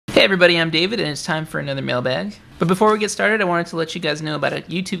Hey everybody, I'm David and it's time for another mailbag. But before we get started, I wanted to let you guys know about a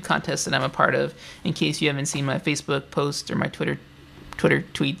YouTube contest that I'm a part of in case you haven't seen my Facebook post or my Twitter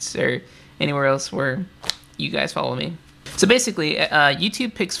tweets or anywhere else where you guys follow me. So basically,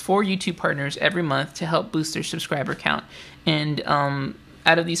 YouTube picks 4 YouTube partners every month to help boost their subscriber count. And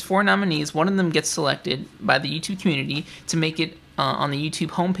out of these 4 nominees, one of them gets selected by the YouTube community to make it on the YouTube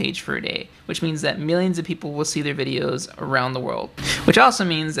homepage for a day, which means that millions of people will see their videos around the world. Which also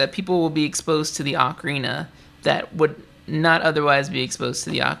means that people will be exposed to the Ocarina that would not otherwise be exposed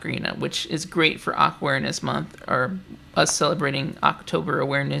to the Ocarina, which is great for Awareness Month, or us celebrating October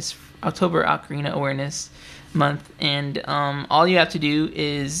Ocarina Awareness Month. And all you have to do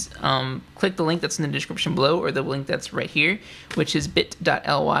is click the link that's in the description below, or the link that's right here, which is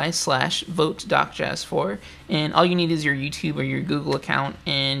bit.ly/votedocjazz4, and all you need is your YouTube or your Google account,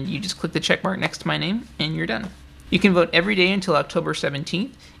 and you just click the check mark next to my name and you're done. You can vote every day until October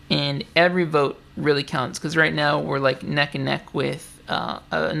 17th, and every vote really counts, because right now we're like neck and neck with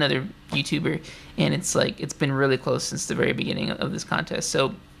another YouTuber, and it's been really close since the very beginning of this contest.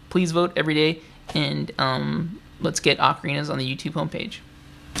 So please vote every day, and let's get Ocarinas on the YouTube homepage.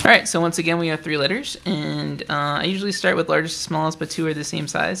 Alright, so once again we have 3 letters, and I usually start with largest to smallest, but 2 are the same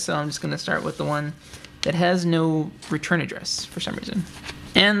size, so I'm just going to start with the one that has no return address for some reason.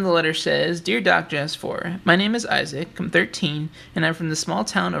 And the letter says, Dear Doc Jazz 4, my name is Isaac, I'm 13, and I'm from the small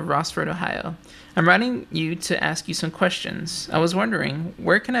town of Rossford, Ohio. I'm writing you to ask you some questions. I was wondering,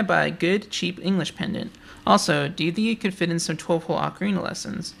 where can I buy a good, cheap English pendant? Also, do you think you could fit in some 12-hole Ocarina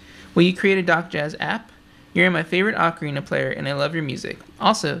lessons? Will you create a Doc Jazz app? You're my favorite Ocarina player, and I love your music.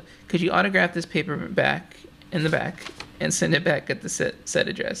 Also, could you autograph this paper back in the back and send it back at the set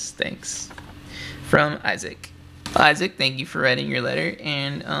address? Thanks. From Isaac. Isaac, thank you for writing your letter,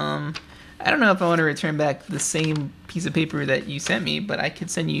 and I don't know if I want to return back the same piece of paper that you sent me, but I could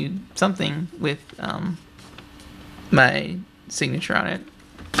send you something with my signature on it.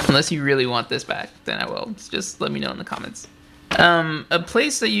 Unless you really want this back, then I will. Just let me know in the comments. A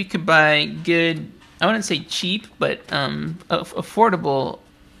place that you could buy good, I wouldn't say cheap, but affordable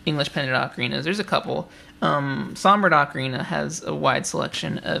English pendant ocarinas. There's a couple. Songbird Ocarina has a wide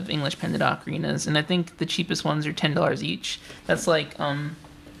selection of English pendant ocarinas, and I think the cheapest ones are $10 each. That's like, I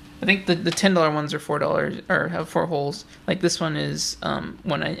think the $10 ones are $4, or have 4 holes. Like this one is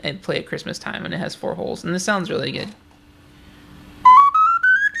one I play at Christmas time, and it has 4 holes, and this sounds really good.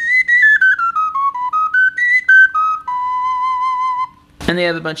 And they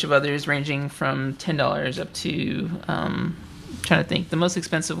have a bunch of others ranging from $10 up to, I'm trying to think, the most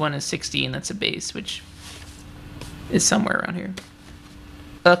expensive one is $60, and that's a base, which is somewhere around here.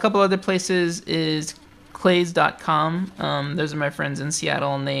 A couple other places is clays.com. Those are my friends in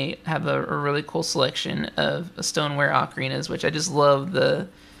Seattle, and they have a really cool selection of stoneware ocarinas, which I just love the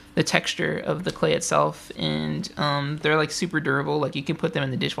texture of the clay itself, and they're like super durable. Like you can put them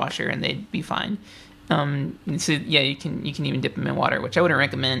in the dishwasher and they'd be fine. So yeah, you can even dip them in water, which I wouldn't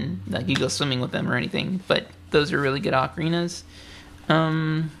recommend like you go swimming with them or anything, but those are really good ocarinas.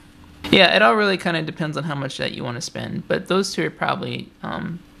 Yeah, it all really kind of depends on how much that you want to spend, but those 2 are probably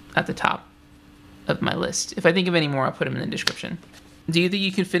at the top of my list. If I think of any more, I'll put them in the description. Do you think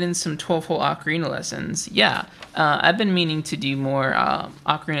you could fit in some 12-hole Ocarina lessons? Yeah, I've been meaning to do more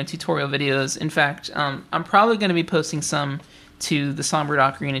Ocarina tutorial videos. In fact, I'm probably going to be posting some to the Songbird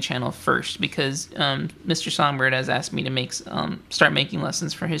Ocarina channel first, because Mr. Songbird has asked me to start making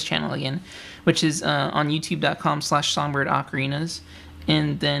lessons for his channel again, which is on youtube.com/songbird-ocarinas.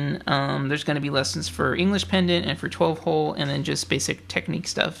 And then there's going to be lessons for English pendant and for 12-hole, and then just basic technique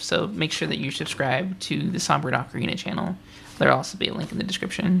stuff. So make sure that you subscribe to the Songbird Ocarina channel. There'll also be a link in the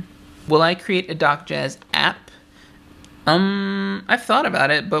description. Will I create a Doc Jazz app? I've thought about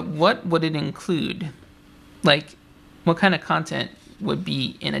it, but what would it include? Like, what kind of content would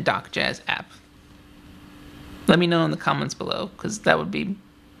be in a Doc Jazz app? Let me know in the comments below, because that would be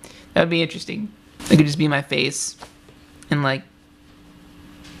interesting. It could just be my face, and like,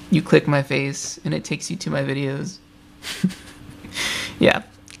 you click my face and it takes you to my videos. Yeah,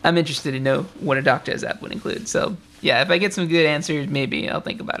 I'm interested to know what a Doc Jazz app would include. So yeah, if I get some good answers, maybe I'll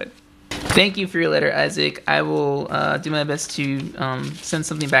think about it. Thank you for your letter, Isaac. I will do my best to send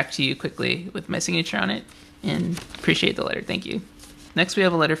something back to you quickly with my signature on it, and appreciate the letter. Thank you. Next, we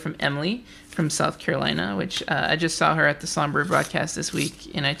have a letter from Emily from South Carolina, which I just saw her at the Songbird broadcast this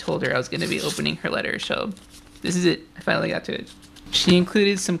week, and I told her I was going to be opening her letter, so this is it. I finally got to it. She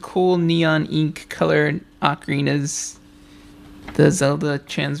included some cool neon ink colored ocarinas, the Zelda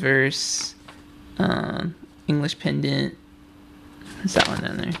Transverse, English pendant. What's that one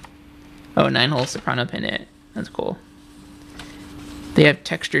down there? Oh, 9-hole soprano pendant. That's cool. They have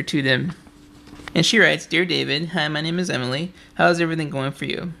texture to them. And she writes, Dear David, hi, my name is Emily. How's everything going for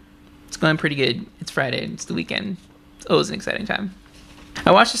you? It's going pretty good. It's Friday. It's the weekend. It's always an exciting time.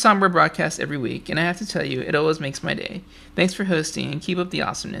 I watch the Songbird broadcast every week, and I have to tell you, it always makes my day. Thanks for hosting, and keep up the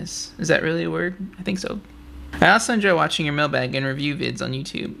awesomeness. Is that really a word? I think so. I also enjoy watching your mailbag and review vids on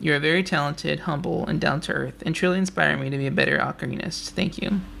YouTube. You are very talented, humble, and down-to-earth, and truly inspire me to be a better Ocarinist. Thank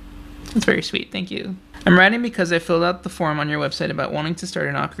you. That's very sweet. Thank you. I'm writing because I filled out the form on your website about wanting to start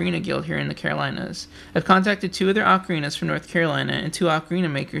an ocarina guild here in the Carolinas. I've contacted 2 other ocarinas from North Carolina and 2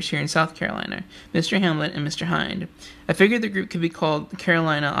 ocarina makers here in South Carolina, Mr. Hamlet and Mr. Hind. I figured the group could be called the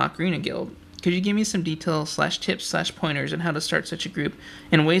Carolina Ocarina Guild. Could you give me some details / tips / pointers on how to start such a group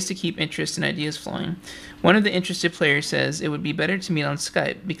and ways to keep interest and ideas flowing? One of the interested players says it would be better to meet on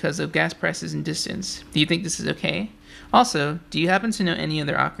Skype because of gas prices and distance. Do you think this is okay? Also, do you happen to know any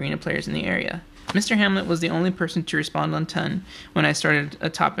other ocarina players in the area? Mr. Hamlet was the only person to respond on Ton when I started a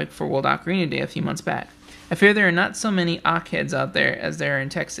topic for World Ocarina Day a few months back. I fear there are not so many Oc heads out there as there are in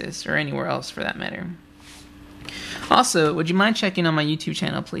Texas, or anywhere else for that matter. Also, would you mind checking on my YouTube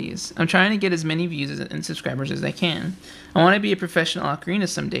channel, please? I'm trying to get as many views and subscribers as I can. I want to be a professional ocarina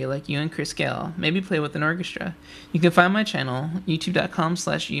someday like you and Chris Gale. Maybe play with an orchestra. You can find my channel,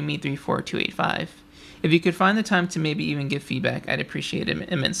 youtube.com/yumi34285. If you could find the time to maybe even give feedback, I'd appreciate it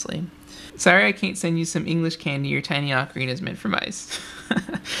immensely. Sorry I can't send you some English candy or tiny ocarinas meant for mice.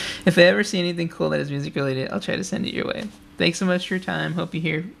 If I ever see anything cool that is music related, I'll try to send it your way. Thanks so much for your time. Hope to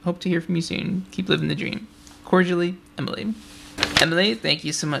hear from you soon. Keep living the dream. Cordially, Emily. Emily, thank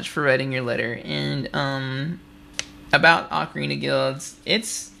you so much for writing your letter. And about ocarina guilds, I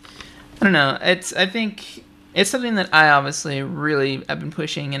think it's something that I obviously really have been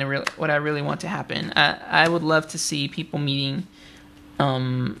pushing and what I really want to happen. I would love to see people meeting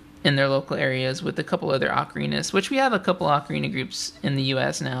in their local areas with a couple other ocarinas, which we have a couple ocarina groups in the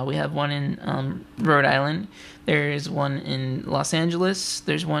U.S. now. We have one in Rhode Island. There's one in Los Angeles.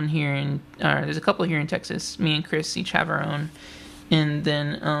 There's one here there's a couple here in Texas. Me and Chris each have our own. And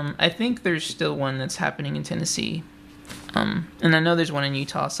then I think there's still one that's happening in Tennessee. And I know there's one in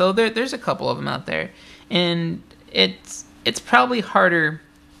Utah. So there's a couple of them out there. And it's probably harder.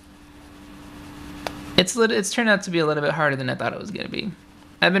 It's turned out to be a little bit harder than I thought it was going to be.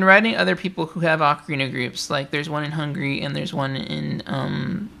 I've been writing other people who have ocarina groups. Like there's one in Hungary and there's one in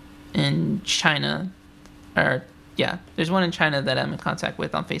China. There's one in China that I'm in contact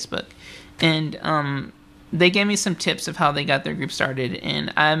with on Facebook. And they gave me some tips of how they got their group started.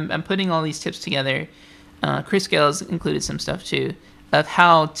 And I'm putting all these tips together. Chris Gale's included some stuff too of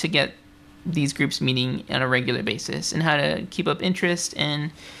how to get these groups meeting on a regular basis and how to keep up interest. And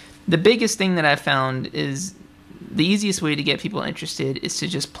the biggest thing that I've found is the easiest way to get people interested is to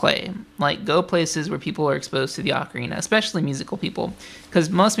just play. Like, go places where people are exposed to the ocarina, especially musical people,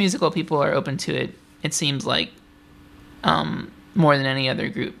 because most musical people are open to it, it seems like, more than any other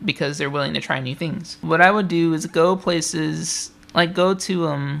group, because they're willing to try new things. What I would do is go places, like go to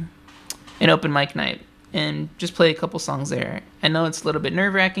an open mic night and just play a couple songs there. I know it's a little bit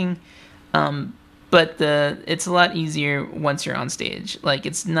nerve-wracking, but it's a lot easier once you're on stage. Like,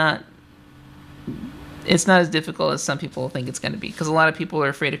 it's not as difficult as some people think it's going to be, because a lot of people are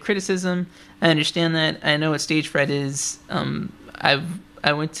afraid of criticism. I understand that. I know what stage fright is. I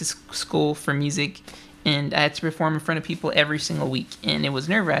went to school for music, and I had to perform in front of people every single week, and it was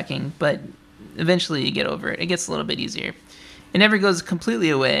nerve-wracking, but eventually you get over it. It gets a little bit easier. It never goes completely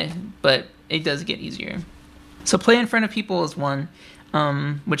away, but it does get easier. So play in front of people is one,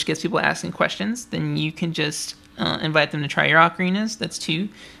 which gets people asking questions. Then you can just invite them to try your ocarinas. That's 2.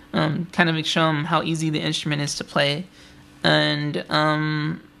 Kind of show them how easy the instrument is to play, and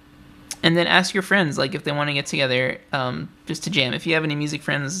then ask your friends, like, if they want to get together just to jam. If you have any music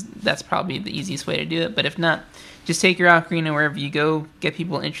friends, that's probably the easiest way to do it. But if not, just take your ocarina wherever you go, get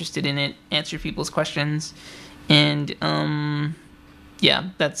people interested in it, answer people's questions, and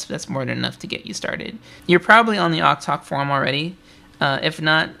that's more than enough to get you started. You're probably on the Octalk forum already. If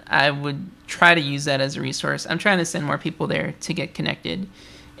not, I would try to use that as a resource. I'm trying to send more people there to get connected.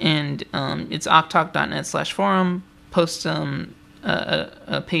 And it's octalk.net/forum. Post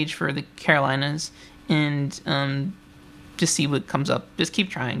a page for the Carolinas, and just see what comes up. Just keep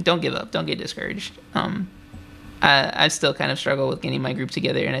trying. Don't give up. Don't get discouraged. I still kind of struggle with getting my group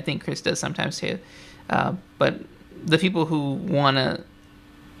together, and I think Chris does sometimes too. But the people who want to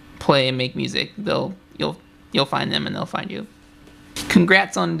play and make music, you'll find them, and they'll find you.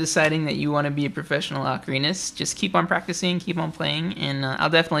 Congrats on deciding that you want to be a professional ocarinist. Just keep on practicing, keep on playing, and I'll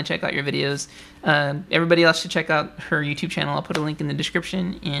definitely check out your videos. Everybody else should check out her YouTube channel. I'll put a link in the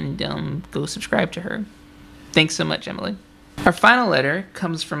description, and go subscribe to her. Thanks so much, Emily. Our final letter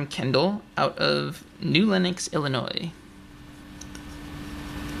comes from Kendall out of New Lenox, Illinois.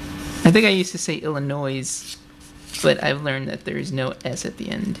 I think I used to say Illinois, but I've learned that there is no S at the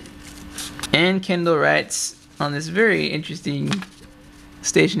end. And Kendall writes on this very interesting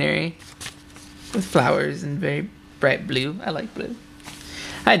stationery with flowers and very bright blue. I like blue.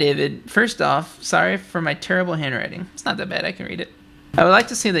 Hi, David. First off, sorry for my terrible handwriting. It's not that bad. I can read it. I would like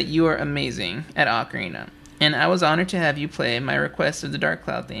to say that you are amazing at Ocarina, and I was honored to have you play my request of the Dark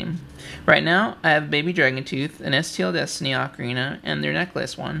Cloud theme. Right now, I have Baby Dragontooth, an STL Destiny Ocarina, and their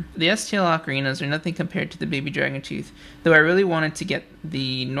necklace one. The STL Ocarinas are nothing compared to the Baby Dragontooth, though I really wanted to get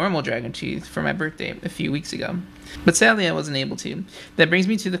the normal Dragontooth for my birthday a few weeks ago. But sadly, I wasn't able to. That brings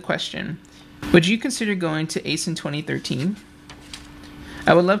me to the question. Would you consider going to ACE in 2013?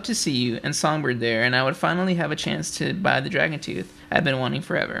 I would love to see you and Songbird there, and I would finally have a chance to buy the Dragontooth I've been wanting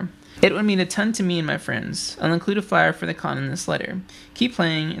forever. It would mean a ton to me and my friends. I'll include a flyer for the con in this letter. Keep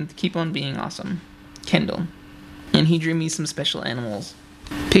playing and keep on being awesome. Kendall. And he drew me some special animals.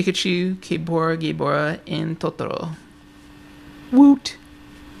 Pikachu, Gebora, and Totoro. Woot!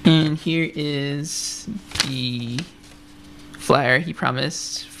 And here is the flyer he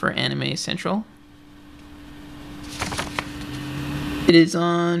promised for Anime Central. It is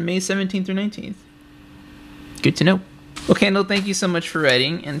on May 17th through 19th. Good to know. Well, Kendall, thank you so much for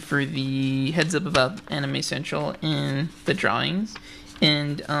writing and for the heads up about Anime Central and the drawings.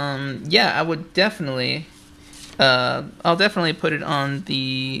 And yeah, I would definitely, I'll definitely put it on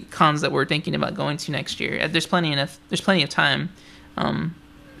the cons that we're thinking about going to next year. There's plenty of time.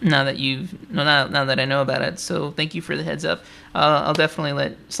 Now that now that I know about it, so thank you for the heads up. I'll definitely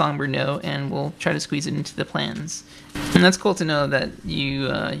let Songbird know, and we'll try to squeeze it into the plans. And that's cool to know that you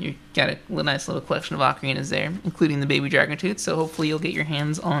got a nice little collection of ocarinas there, including the Baby Dragontooth. So hopefully you'll get your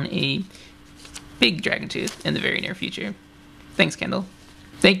hands on a big Dragontooth in the very near future. Thanks, Kendall.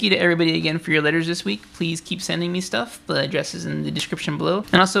 Thank you to everybody again for your letters this week. Please keep sending me stuff. The address is in the description below.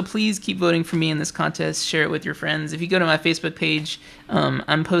 And also, please keep voting for me in this contest. Share it with your friends. If you go to my Facebook page,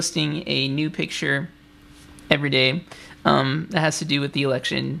 I'm posting a new picture every day that has to do with the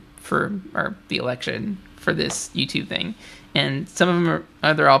election for this YouTube thing. And some of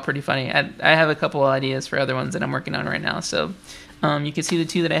them they're all pretty funny. I have a couple of ideas for other ones that I'm working on right now. So you can see the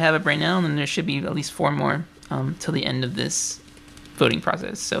two that I have up right now, and then there should be at least 4 more till the end of this voting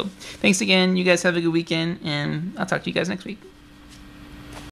process. So thanks again. You guys have a good weekend, and I'll talk to you guys next week.